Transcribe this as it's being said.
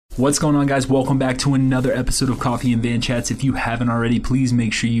What's going on, guys? Welcome back to another episode of Coffee and Van Chats. If you haven't already, please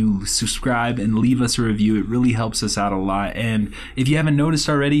make sure you subscribe and leave us a review. It really helps us out a lot. And if you haven't noticed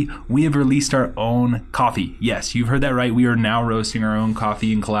already, we have released our own coffee. Yes, you've heard that right. We are now roasting our own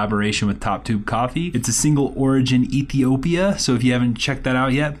coffee in collaboration with Top Tube Coffee. It's a single origin Ethiopia. So if you haven't checked that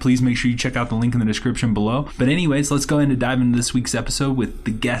out yet, please make sure you check out the link in the description below. But anyways, let's go ahead and dive into this week's episode with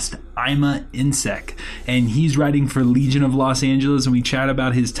the guest Ima Insek. And he's writing for Legion of Los Angeles, and we chat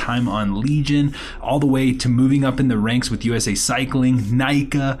about his time on Legion, all the way to moving up in the ranks with USA Cycling,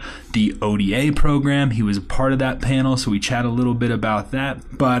 NICA, the ODA program. He was a part of that panel, so we chat a little bit about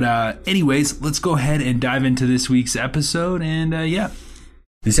that. But anyways, let's go ahead and dive into this week's episode, and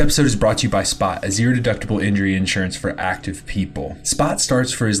This episode is brought to you by Spot, a zero-deductible injury insurance for active people. Spot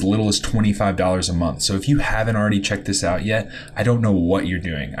starts for as little as $25 a month, so if you haven't already checked this out yet, I don't know what you're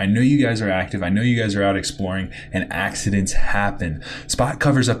doing. I know you guys are active, I know you guys are out exploring, and accidents happen. Spot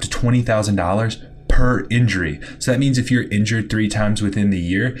covers up to $20,000 per injury. So that means if you're injured 3 times within the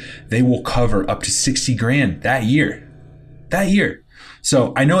year, they will cover up to $60,000 that year.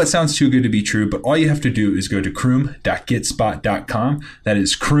 So I know it sounds too good to be true, but all you have to do is go to croom.getspot.com. That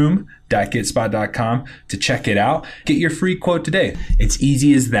is croom.getspot.com to check it out. Get your free quote today. It's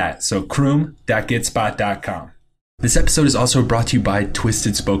easy as that. So croom.getspot.com. This episode is also brought to you by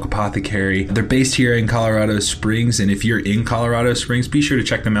Twisted Spoke Apothecary. They're based here in Colorado Springs, and if you're in Colorado Springs, be sure to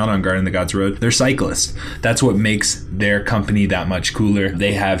check them out on Guarding the Gods Road. They're cyclists. That's what makes their company that much cooler.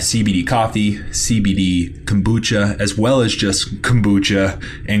 They have CBD coffee, CBD kombucha, as well as just kombucha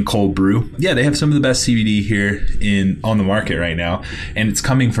and cold brew. Yeah, they have some of the best CBD here on the market right now, and it's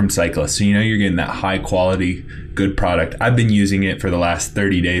coming from cyclists. So you know you're getting that high quality, good product. I've been using it for the last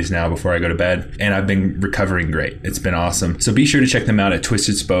 30 days now before I go to bed, and I've been recovering great. It's been awesome. So be sure to check them out at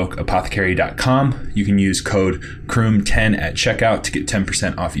twistedspokeapothecary.com. You can use code CROOM10 at checkout to get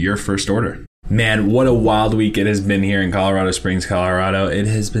 10% off your first order. Man, what a wild week it has been here in Colorado Springs, Colorado. It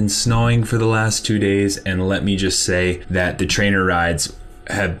has been snowing for the last 2 days, and let me just say that the trainer rides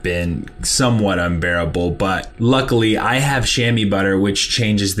have been somewhat unbearable, but luckily I have chamois butter, which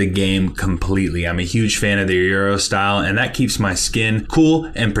changes the game completely. I'm a huge fan of the Euro style, and that keeps my skin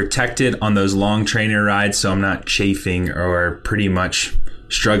cool and protected on those long trainer rides, so I'm not chafing or pretty much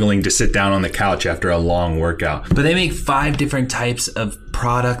struggling to sit down on the couch after a long workout. But they make 5 different types of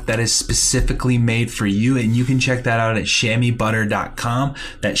product that is specifically made for you, and you can check that out at chamoisbutter.com.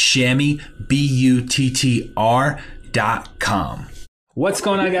 That's chamois, BUTTR.com. What's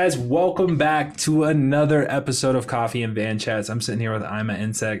going on, guys? Welcome back to another episode of Coffee and Van Chats. I'm sitting here with Ima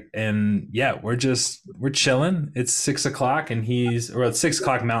Insek, and yeah, we're chilling. It's 6 o'clock, and it's 6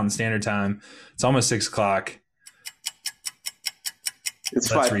 o'clock Mountain Standard Time. It's almost 6 o'clock. It's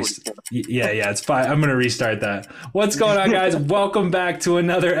 5. It's 5. I'm going to restart that. What's going on, guys? Welcome back to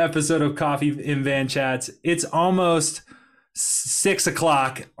another episode of Coffee and Van Chats. It's almost 6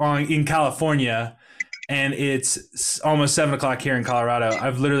 o'clock in California, and it's almost 7 o'clock here in Colorado.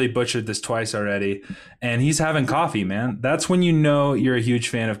 I've literally butchered this twice already, and he's having coffee, man. That's when you know you're a huge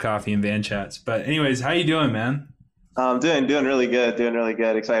fan of Coffee and Van Chats. But anyways, how you doing, man? I'm doing really good.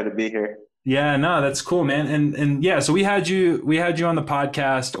 Excited to be here. Yeah, no, that's cool, man. And yeah, so we had you on the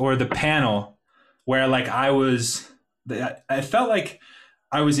podcast or the panel where like I felt like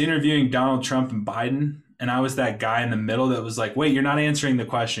I was interviewing Donald Trump and Biden, and I was that guy in the middle that was like, wait, you're not answering the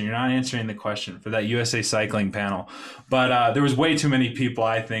question for that USA Cycling panel. But there was way too many people,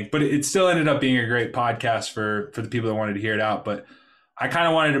 I think. But it still ended up being a great podcast for the people that wanted to hear it out. But I kind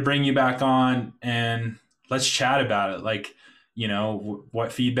of wanted to bring you back on and let's chat about it. Like, you know,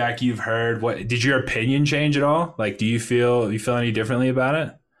 what feedback you've heard. What did your opinion change at all? Like, do you feel any differently about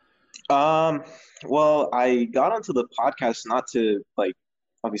it? Well, I got onto the podcast not to like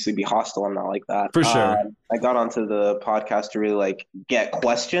obviously be hostile. I'm not like that. For sure. I got onto the podcast to really like get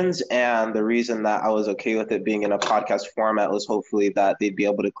questions, and the reason that I was okay with it being in a podcast format was hopefully that they'd be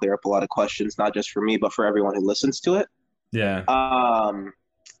able to clear up a lot of questions, not just for me, but for everyone who listens to it. Yeah.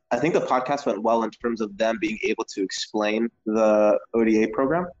 I think the podcast went well in terms of them being able to explain the ODA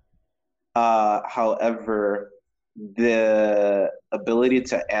program. However, the ability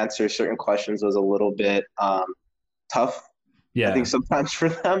to answer certain questions was a little bit tough. Yeah. I think sometimes for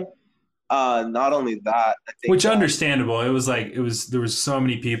them. Not only that, I think which understandable. There was so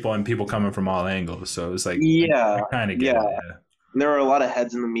many people and people coming from all angles. So it was like, yeah, I kind of get it. Yeah. There were a lot of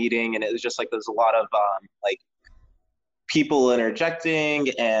heads in the meeting, and it was just like there's a lot of like people interjecting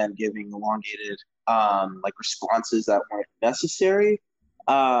and giving elongated like responses that weren't necessary.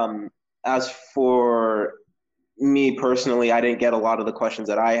 As for me personally, I didn't get a lot of the questions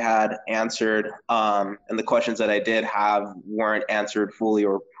that I had answered, and the questions that I did have weren't answered fully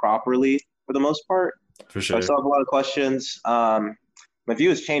or properly for the most part. For So I sure. still have a lot of questions. My view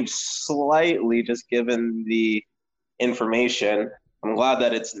has changed slightly just given the information. I'm glad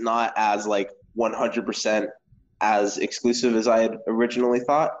that it's not as like 100% as exclusive as I had originally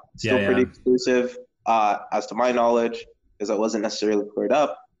thought. Yeah, Still pretty yeah. exclusive, as to my knowledge, because I wasn't necessarily cleared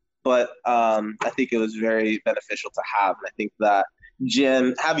up. But I think it was very beneficial to have. And I think that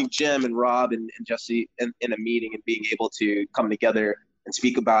having Jim and Rob and Jesse in a meeting and being able to come together and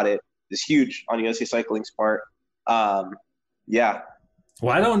speak about it is huge on USA Cycling's part. Um, yeah,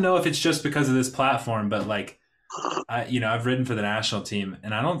 Well, I don't know if it's just because of this platform, but like, I've ridden for the national team,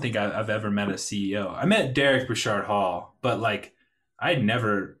 and I don't think I've ever met a CEO. I met Derek Bouchard Hall, but like, I'd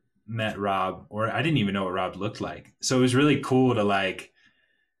never met Rob, or I didn't even know what Rob looked like. So it was really cool to like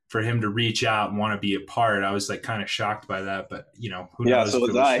for him to reach out and want to be a part. I was like kind of shocked by that, but who yeah. knows So if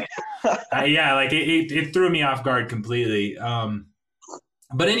it was was. I. Yeah, like it threw me off guard completely.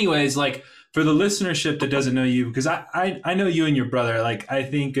 But anyways, like for the listenership that doesn't know you, because I know you and your brother. Like I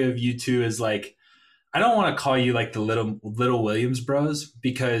think of you two as like I don't want to call you like the little Williams bros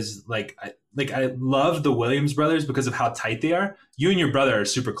because I love the Williams brothers because of how tight they are. You and your brother are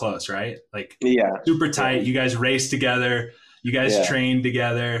super close, right? Like Yeah, super yeah, tight. You guys race together. You guys yeah. train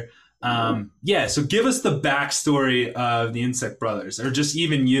together. Yeah. So give us the backstory of the Insect Brothers, or just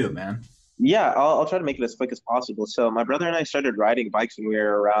even you, man. Yeah, I'll try to make it as quick as possible. So my brother and I started riding bikes when we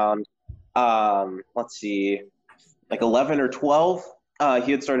were around, let's see, like 11 or 12.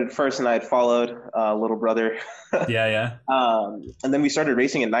 He had started first, and I had followed, little brother. Yeah, yeah, And then we started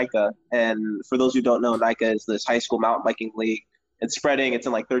racing in NICA. And for those who don't know, NICA is this high school mountain biking league. It's spreading. It's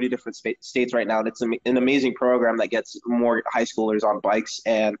in like 30 different states right now. And it's an amazing program that gets more high schoolers on bikes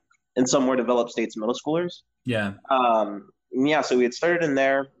and in some more developed states, middle schoolers. yeah, Yeah, so we had started in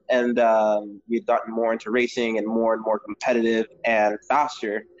there, and we had gotten more into racing and more competitive and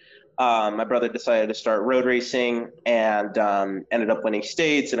faster. My brother decided to start road racing and ended up winning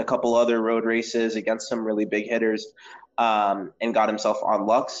states and a couple other road races against some really big hitters, and got himself on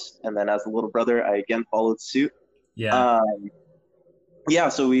Lux. And then as a little brother, I again followed suit. yeah. Um, yeah,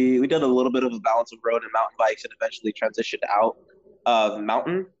 so we did a little bit of a balance of road and mountain bikes and eventually transitioned out of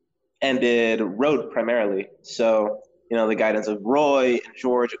mountain and did road primarily. So, the guidance of Roy and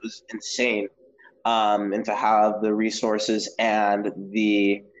George, it was insane. And to have the resources and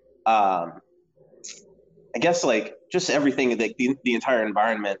the, I guess like just everything that the entire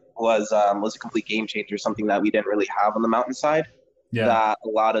environment was a complete game changer, something that we didn't really have on the mountainside Yeah. that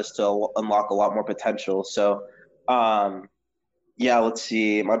allowed us to unlock a lot more potential. So, yeah, let's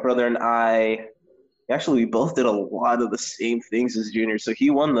see. My brother and I, actually, we both did a lot of the same things as juniors. So he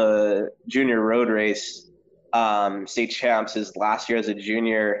won the junior road race, state champs his last year as a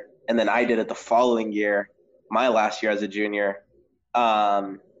junior, and then I did it the following year, my last year as a junior.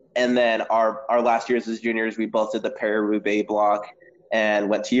 And then our last years as juniors, we both did the Paris-Roubaix block and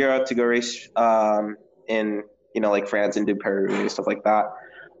went to Europe to go race in like France and do Paris-Roubaix, stuff like that.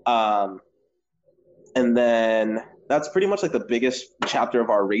 And then that's pretty much like the biggest chapter of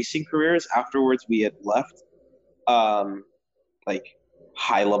our racing careers. Afterwards, we had left, like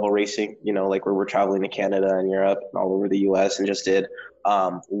high level racing, like where we're traveling to Canada and Europe and all over the US and just did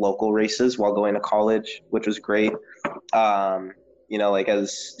local races while going to college, which was great. Like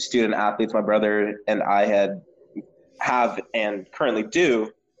as student athletes, my brother and I have and currently do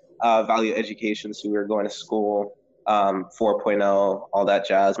value education. So we were going to school, 4.0, all that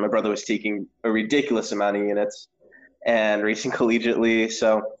jazz. My brother was taking a ridiculous amount of units and racing collegiately.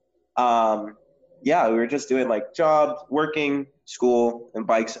 So, yeah, we were just doing like jobs, working, school, and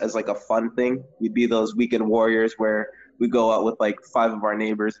bikes as like a fun thing. We'd be those weekend warriors where we go out with like 5 of our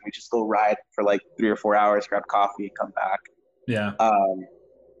neighbors and we just go ride for like 3 or 4 hours, grab coffee, come back. Yeah.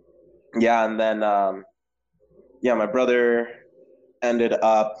 Yeah, and then yeah, my brother ended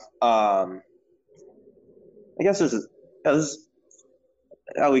up. I guess we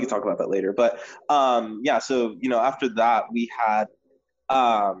can talk about that later. But yeah, so after that we had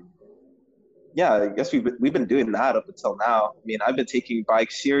yeah, I guess we've been doing that up until now. I mean, I've been taking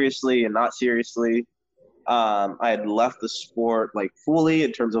bikes seriously and not seriously. I had left the sport like fully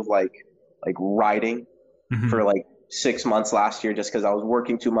in terms of like riding for Hmm. like 6 months last year just because I was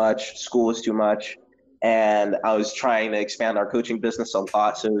working too much, school was too much, and I was trying to expand our coaching business a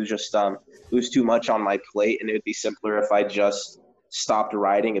lot. So it was just it was too much on my plate, and it would be simpler if I just stopped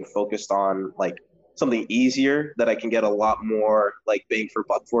riding and focused on like something easier that I can get a lot more like bang for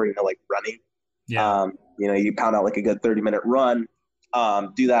buck for, like running. Yeah. You pound out like a good 30-minute run,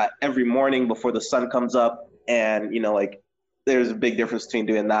 do that every morning before the sun comes up, And, like there's a big difference between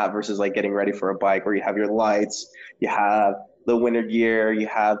doing that versus like getting ready for a bike where you have your lights, you have the winter gear, you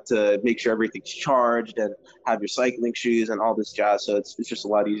have to make sure everything's charged and have your cycling shoes and all this jazz. So it's just a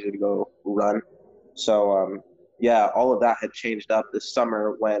lot easier to go run. So, yeah, all of that had changed up this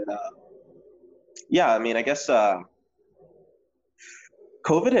summer when, yeah, I mean, I guess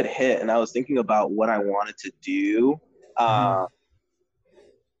COVID had hit and I was thinking about what I wanted to do. Mm-hmm. Uh,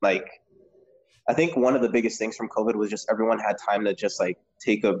 like, I think one of the biggest things from COVID was just everyone had time to just like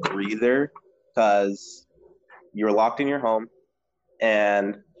take a breather because you were locked in your home.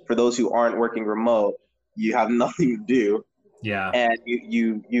 And for those who aren't working remote, you have nothing to do. Yeah. And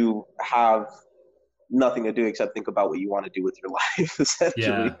you have nothing to do except think about what you want to do with your life,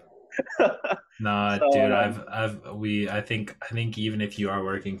 essentially. Yeah. No, So, dude, I think even if you are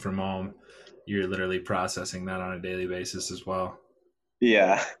working from home, you're literally processing that on a daily basis as well.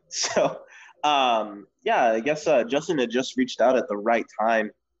 yeah. So, yeah, I guess Justin had just reached out at the right time.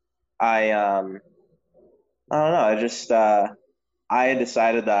 I I don't know. I had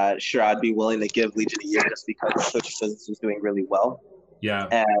decided that sure I'd be willing to give Legion a year just because the coach business was doing really well, Yeah.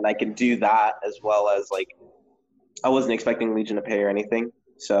 and I can do that as well as like I wasn't expecting Legion to pay or anything.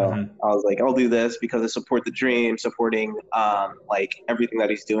 So Mm-hmm. I was like, I'll do this because I support the dream, supporting like everything that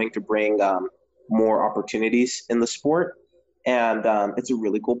he's doing to bring more opportunities in the sport, and it's a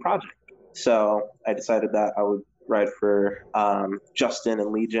really cool project. So I decided that I would ride for Justin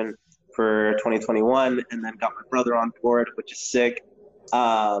and Legion for 2021, and then got my brother on board, which is sick.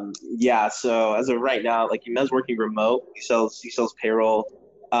 Yeah, so as of right now, like Yimez working remote, he sells payroll,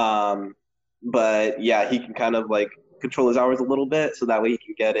 um, but yeah, he can kind of like control his hours a little bit, so that way he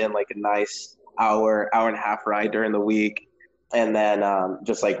can get in like a nice hour and a half ride during the week, and then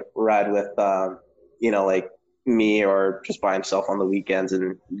just like ride with like me or just by himself on the weekends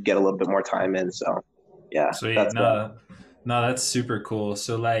and get a little bit more time in. So yeah, Sweet. that's that. No, no, that's super cool.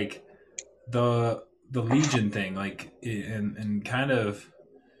 So like the Legion thing, like and kind of,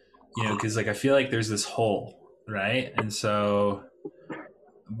 because like I feel like there's this hole, right? And so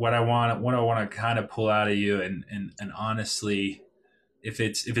what I want to kind of pull out of you, and honestly, if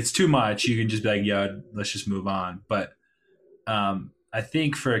it's too much, you can just be like, yeah, let's just move on. But I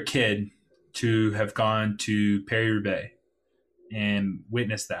think for a kid to have gone to Perry Roubaix and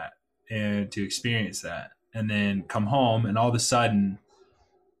witness that and to experience that and then come home and all of a sudden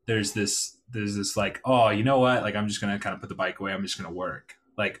there's this like, oh, you know what, like I'm just gonna kind of put the bike away, I'm just gonna work.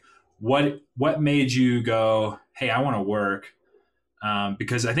 Like what made you go, hey, I want to work?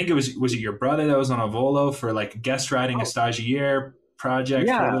 Because I think was it your brother that was on a Volo for like guest riding a Oh, stagiaire project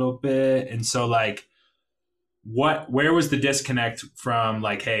for a yeah. little bit, and so like where was the disconnect from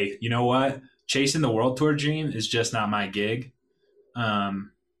like, hey, you know what, chasing the world tour dream is just not my gig,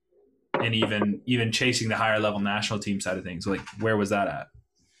 um and even chasing the higher level national team side of things, like where was that at?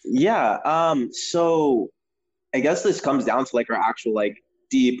 Yeah. So I guess this comes down to like our actual like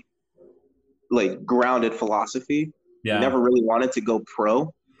deep, like grounded philosophy. We Yeah. never really wanted to go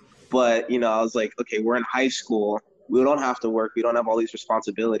pro, but I was like, okay, we're in high school. We don't have to work. We don't have all these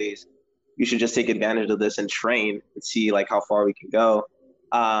responsibilities. You should just take advantage of this and train and see like how far we can go.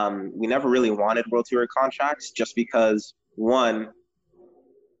 We never really wanted world tour contracts just because one,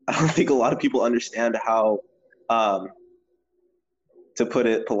 I don't think a lot of people understand how, um, to put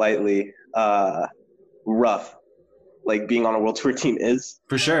it politely, rough like being on a world tour team is.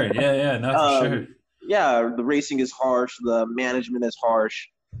 For sure. Yeah, yeah, no, for sure. Um, yeah, the racing is harsh, the management is harsh.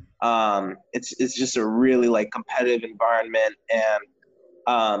 It's just a really like competitive environment,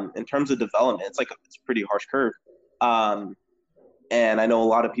 and in terms of development, it's a pretty harsh curve. Um, and I know a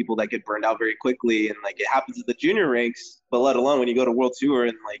lot of people that get burned out very quickly, and like it happens at the junior ranks, but let alone when you go to world tour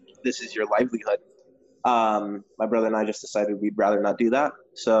and like this is your livelihood. My brother and I just decided we'd rather not do that.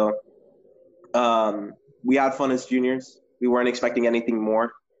 So um, we had fun as juniors. We weren't expecting anything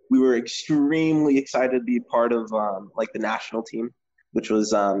more. We were extremely excited to be part of like the national team, which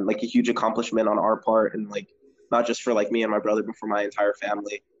was like a huge accomplishment on our part, and like not just for like me and my brother, but for my entire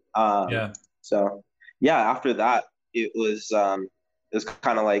family. Um, Yeah. so yeah, after that, it was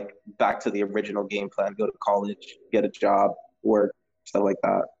kind of like back to the original game plan: go to college, get a job, work, stuff like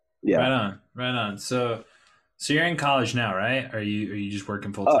that. Yeah. Right on. Right on. So you're in college now, right? Are you just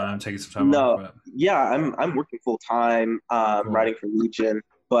working full Uh, time, taking some time off? No, But yeah, I'm working full time, cool. writing for Legion.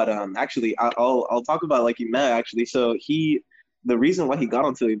 But actually, I'll talk about like you met actually. So the reason why he got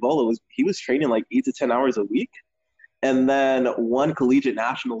onto Ebola was he was training like 8 to 10 hours a week, and then won collegiate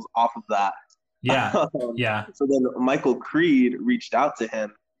nationals off of that. Yeah. Um, Yeah. so then Michael Creed reached out to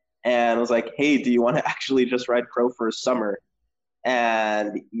him and was like, "Hey, do you want to actually just ride pro for a summer?"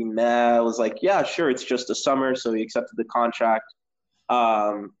 And Ime was like, yeah, sure, it's just a summer. So he accepted the contract,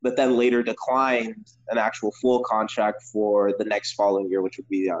 but then later declined an actual full contract for the next following year, which would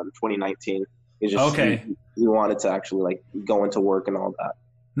be 2019. Okay. He wanted to actually like go into work and all that.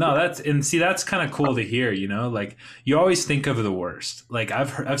 No, that's kind of cool to hear, you know? Like you always think of the worst. Like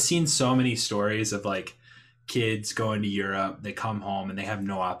I've seen so many stories of like kids going to Europe, they come home and they have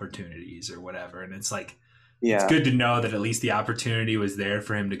no opportunities or whatever, and it's like it's Yeah, good to know that at least the opportunity was there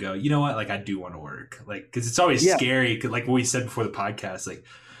for him to go, you know what, like I do want to work. Like because it's always yeah, scary, 'cause like what we said before the podcast, like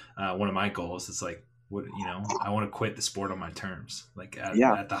one of my goals is like what, you know, I want to quit the sport on my terms, like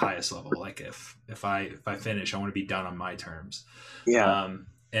yeah, at the highest level. Like if I finish, I want to be done on my terms. yeah.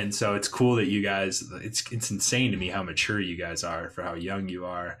 And so it's cool that you guys, it's insane to me how mature you guys are for how young you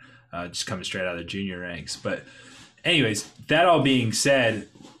are, just coming straight out of the junior ranks. But anyways, that all being said,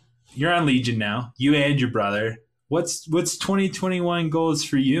 you're on Legion now, you and your brother. What's 2021 goals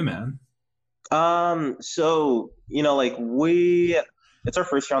for you, man? So, like it's our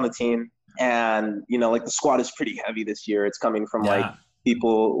first year on the team, and like the squad is pretty heavy this year. It's coming from like Yeah.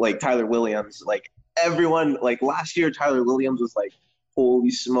 people like Tyler Williams, like everyone, like last year Tyler Williams was like,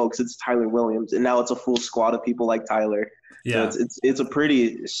 holy smokes, it's Tyler Williams, and now it's a full squad of people like Tyler. So Yeah. it's a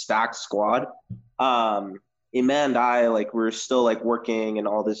pretty stacked squad. Um, Iman and I like we're still like working and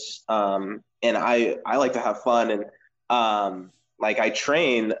all this, and I like to have fun and like I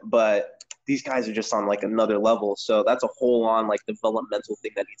train, but these guys are just on like another level. So that's a whole on like developmental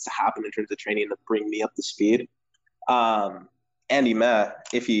thing that needs to happen in terms of training to bring me up to speed. Um, Andy Meh,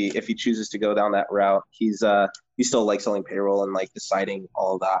 if he chooses to go down that route, he's still like selling payroll and like deciding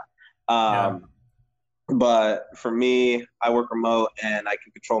all of that. Yeah. But for me, I work remote and I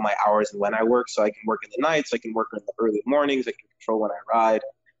can control my hours and when I work. So I can work in the nights, I can work in the early mornings, I can control when I ride.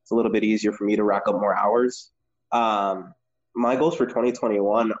 It's a little bit easier for me to rack up more hours. Um, my goals for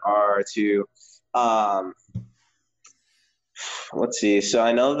 2021 are to um, let's see. So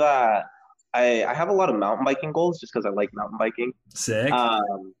I know that I have a lot of mountain biking goals just because I like mountain biking. Sick.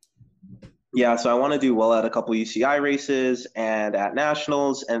 Um, yeah, so I want to do well at a couple UCI races and at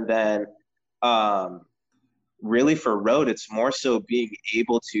nationals, and then um, really for road, it's more so being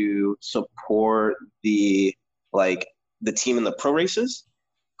able to support the like the team in the pro races,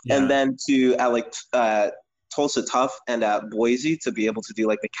 and Yeah. then to at like Tulsa Tough and at Boise to be able to do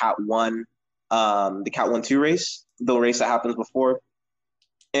like the Cat 1 2 race, the race that happens before,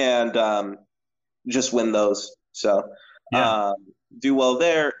 and just win those. So Yeah. um, do well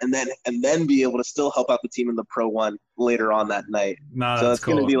there, and then be able to still help out the team in the Pro One later on that night. No, So that's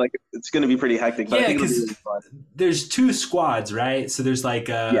cool. it's gonna be pretty hectic, but I Yeah, think it'll be really because fun. there's two squads, right? So there's like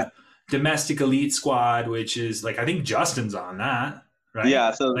Yeah, a domestic elite squad, which is like I think Justin's on that, right?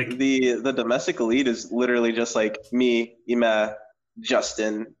 yeah. So Like, the domestic elite is literally just like me, Ima,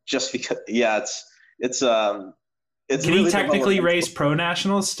 Justin, just because. Yeah, it's can he really technically developmental. race pro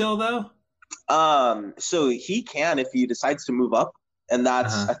nationals still though? So he can if he decides to move up, and Uh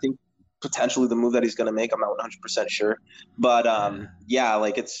that's huh. I think potentially the move that he's going to make. I'm not 100% sure, but Yeah. yeah,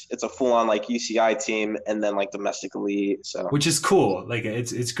 like it's a full on like UCI team and then like domestic elite. So Which is cool. Like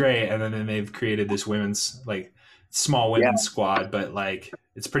it's great. And then they've created this women's like small yeah, women's squad, but like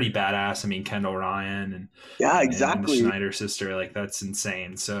it's pretty badass. I mean, Kendall Ryan yeah, and the exactly. Schneider sister, like that's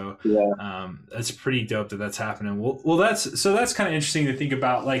insane. So Yeah, that's pretty dope that that's happening. Well, that's kind of interesting to think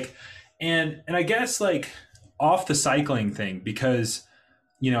about. Like, and I guess like off the cycling thing because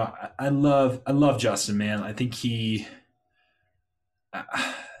you know I love Justin, man. I think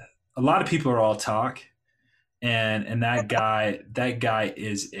a lot of people are all talk, and that guy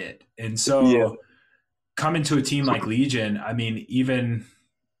is it. And yeah, so coming to a team like Legion, I mean, even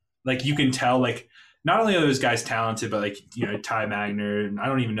like you can tell like not only are those guys talented, but like you know Ty Magner, and I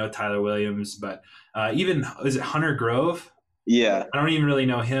don't even know Tyler Williams, but even is it Hunter Grove? yeah, I don't even really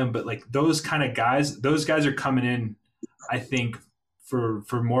know him, but like those kind of guys, those guys are coming in, I think, for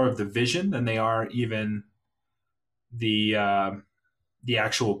more of the vision than they are even the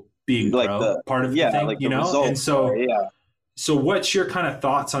actual being like pro part of the thing, like you the know. And results are so what's your kind of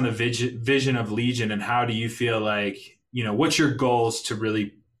thoughts on the vision of Legion, and how do you feel like you know what's your goals to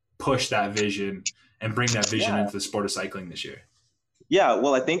really push that vision and bring that vision yeah. into the sport of cycling this year? Yeah,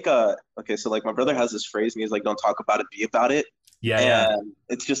 well, I think okay, so like my brother has this phrase and he's like, "Don't talk about it, be about it." Yeah, yeah, And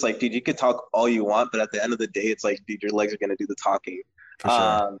it's just like, dude, you could talk all you want, but at the end of the day, it's like, dude, your legs are gonna do the talking. for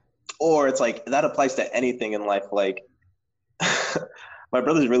sure. Um, or it's like that applies to anything in life. Like my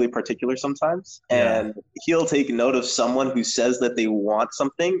brother's really particular sometimes, Yeah, and he'll take note of someone who says that they want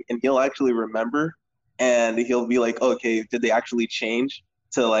something, and he'll actually remember, and he'll be like, okay, did they actually change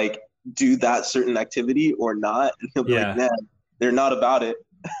to like do that certain activity or not? And he'll be like, yeah, man, they're not about it.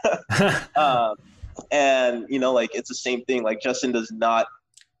 um, and like it's the same thing. Like Justin does not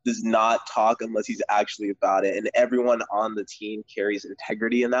talk unless he's actually about it, and everyone on the team carries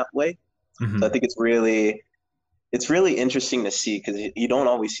integrity in that way. So I think it's really interesting to see, because you don't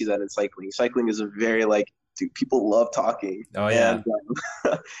always see that in cycling. Cycling is a very dude, people love talking. Oh yeah.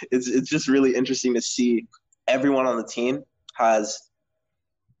 And it's just really interesting to see everyone on the team has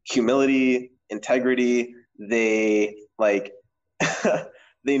humility, integrity. They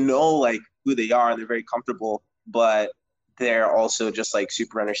they know who they are, and they're very comfortable, but they're also just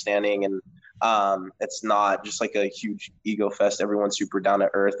super understanding, and it's not just a huge ego fest. Everyone's super down to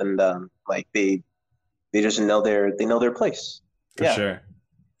earth, and they just know their place. For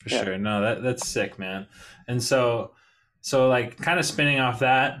sure. No, that's sick, man. And so kind of spinning off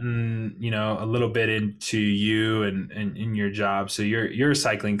that, and a little bit into you and in your job. So you're a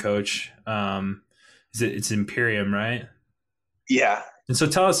cycling coach. It's Imperium, right? Yeah. And so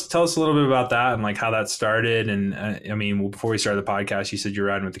tell us a little bit about that and how that started. And I mean, before we started the podcast, you said you're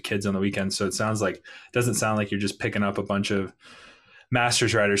riding with the kids on the weekends. So it doesn't sound like you're just picking up a bunch of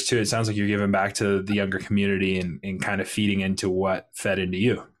masters riders too. It sounds like you're giving back to the younger community and kind of feeding into what fed into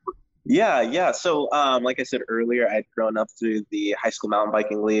you. Yeah. So, like I said earlier, I'd grown up through the high school mountain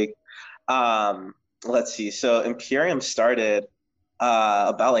biking league. Let's see. So Imperium started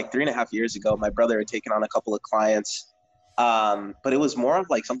about 3.5 years ago. My brother had taken on a couple of clients. But it was more of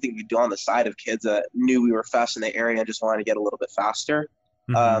something we do on the side of kids that knew we were fast in the area and just wanted to get a little bit faster.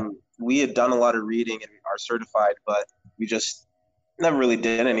 We had done a lot of reading and are certified, but we just never really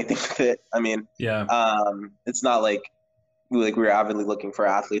did anything with it. I mean, it's not we were avidly looking for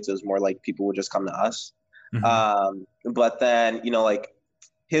athletes. It was more people would just come to us. But then,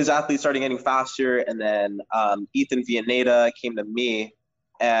 his athletes started getting faster, and then Ethan Vianeta came to me,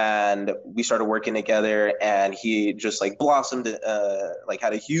 and we started working together, and he just blossomed,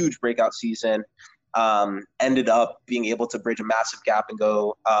 had a huge breakout season, ended up being able to bridge a massive gap and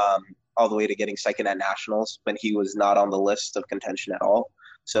go all the way to getting second at nationals when he was not on the list of contention at all.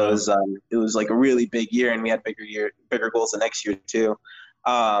 So it was a really big year, and we had bigger goals the next year too.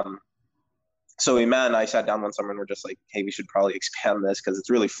 So Matt and I sat down one summer and we're just hey, we should probably expand this because it's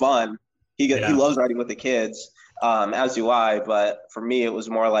really fun. He loves riding with the kids, as do I. But for me, it was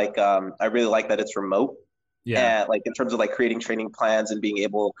more I really like that it's remote. Yeah. And in terms of creating training plans and being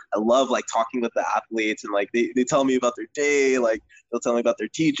able, I love talking with the athletes, and they tell me about their day, they'll tell me about their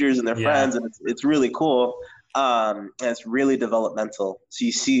teachers and their friends, and it's really cool. And it's really developmental. So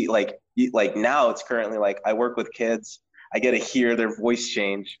you see, now it's currently I work with kids, I get to hear their voice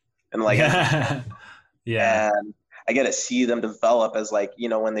change, and yeah. And I get to see them develop as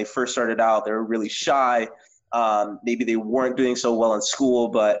when they first started out, they were really shy. Maybe they weren't doing so well in school,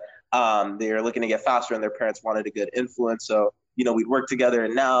 but they are looking to get faster, and their parents wanted a good influence. So, we'd work together,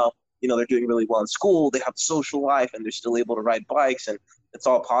 and now, they're doing really well in school. They have a social life, and they're still able to ride bikes, and it's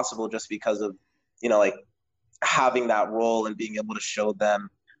all possible just because of, having that role and being able to show them,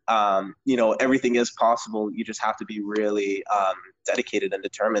 everything is possible. You just have to be really dedicated and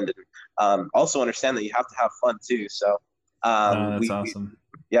determined, and also understand that you have to have fun too. So that's awesome.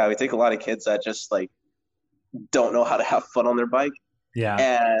 We take a lot of kids that just don't know how to have fun on their bike. Yeah.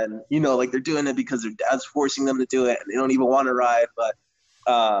 And they're doing it because their dad's forcing them to do it, and they don't even want to ride. But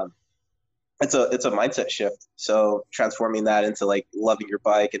it's a mindset shift. So transforming that into loving your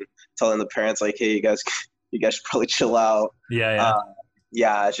bike and telling the parents hey, you guys should probably chill out.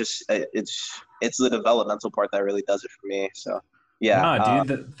 It's just it's the developmental part that really does it for me. So no,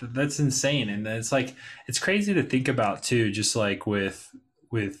 dude, that's insane. And it's crazy to think about too, just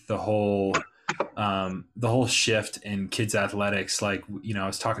with the whole shift in kids athletics. I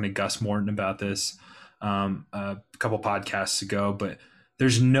was talking to Gus Morton about this a couple podcasts ago, but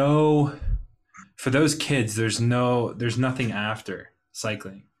for those kids, there's nothing after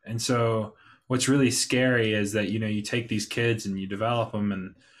cycling. And so what's really scary is that, you take these kids and you develop them,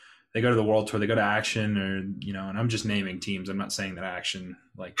 and they go to the World Tour, they go to Action, or, and I'm just naming teams. I'm not saying that Action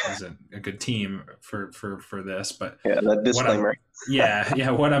isn't a good team for this, but that disclaimer.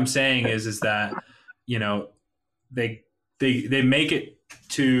 What I'm saying is that, they make it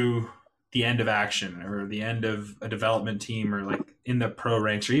to the end of Action, or the end of a development team, or in the pro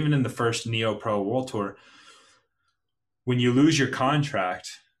ranks, or even in the first Neo Pro World Tour. When you lose your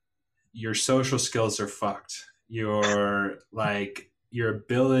contract, your social skills are fucked. Your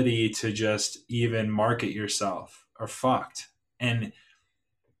ability to just even market yourself are fucked. And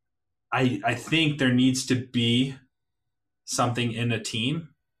I think there needs to be something in a team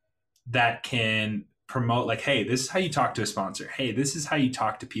that can promote hey, this is how you talk to a sponsor. Hey, this is how you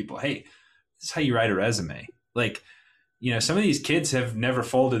talk to people. Hey, this is how you write a resume. some of these kids have never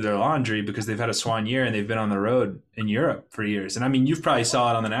folded their laundry because they've had a swan year and they've been on the road in Europe for years. And I mean, you've probably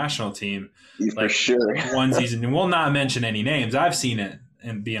saw it on the national team. For sure. One season, and we'll not mention any names. I've seen it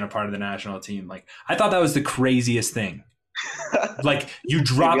and being a part of the national team. Like, I thought that was the craziest thing. Like, you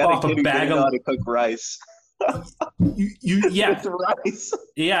drop off a bag of to cook rice. Yeah, It's rice.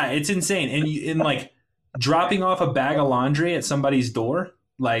 Yeah, it's insane. And like dropping off a bag of laundry at somebody's door,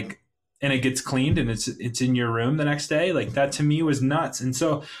 like, and it gets cleaned and it's in your room the next day, like that to me was nuts. And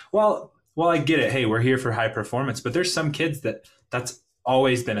so, well, I get it. Hey, we're here for high performance, but there's some kids that's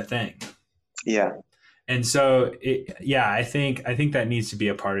always been a thing. Yeah. And so, I think that needs to be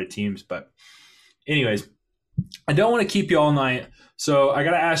a part of teams. But anyways, I don't want to keep you all night. So I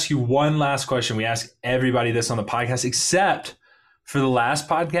got to ask you one last question. We ask everybody this on the podcast, except for the last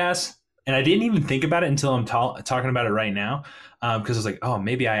podcast. And I didn't even think about it until I'm talking about it right now. Because I was like, oh,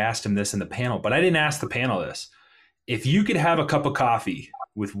 maybe I asked him this in the panel, but I didn't ask the panel this. If you could have a cup of coffee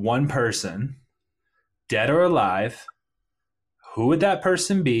with one person, dead or alive, who would that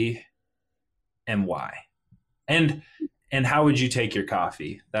person be and why? And how would you take your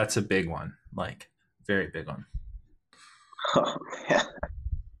coffee? That's a big one, like very big one. Oh, man.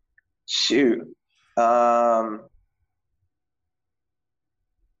 Shoot. Dang,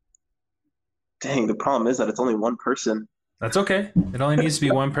 the problem is that it's only one person. That's okay. It only needs to be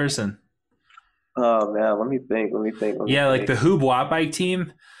one person. Oh man, let me think. Like the Hoob Watt Bike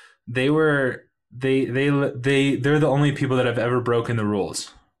team, they're the only people that have ever broken the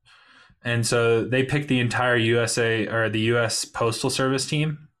rules. And so they picked the entire USA or the US Postal Service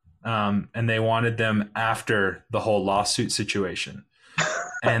team. And they wanted them after the whole lawsuit situation.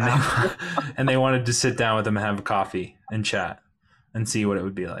 And they wanted to sit down with them and have a coffee and chat and see what it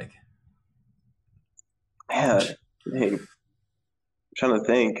would be like. Man, hey, I'm trying to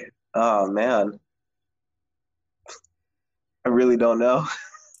think. Oh man, I really don't know.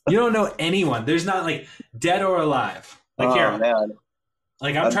 You don't know anyone. There's not like dead or alive. Like here, man.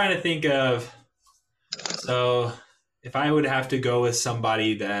 Like I'm trying to think of. So if I would have to go with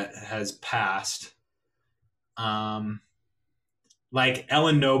somebody that has passed, like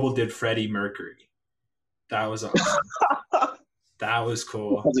Ellen Noble did Freddie Mercury. That was awesome. That was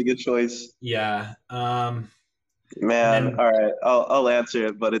cool. That's a good choice. Yeah. Man, all right. I'll answer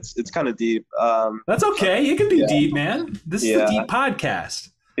it, but it's kind of deep. That's okay. It can be deep, man. This is a deep podcast.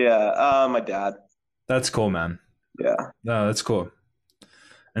 Yeah. My dad. That's cool, man. Yeah. No, that's cool.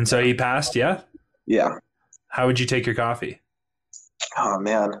 And so he passed, yeah? Yeah. How would you take your coffee? Oh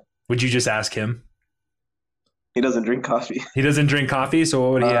man. Would you just ask him? He doesn't drink coffee. He doesn't drink coffee, so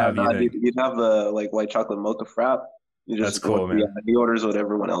what would he have? He'd have the like white chocolate mocha frap. That's cool, man. Yeah, he orders what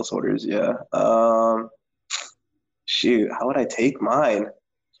everyone else orders. Yeah. Shoot, how would I take mine?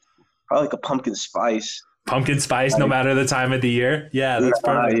 Probably like a pumpkin spice. Pumpkin spice, no matter the time of the year. Yeah, that's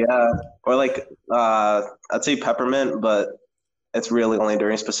perfect. Yeah, or like I'd say peppermint, but it's really only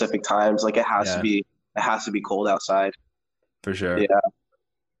during specific times. Like it has to be cold outside. For sure. Yeah.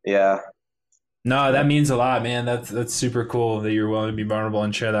 Yeah. No, that means a lot, man. That's super cool that you're willing to be vulnerable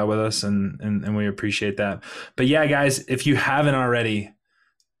and share that with us, and we appreciate that. But yeah, guys, if you haven't already,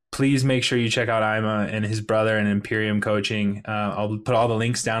 please make sure you check out Ima and his brother and Imperium Coaching. I'll put all the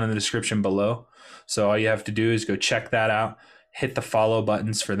links down in the description below. So all you have to do is go check that out, hit the follow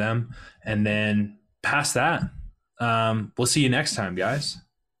buttons for them, and then past that, we'll see you next time, guys.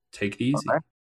 Take it easy. Okay.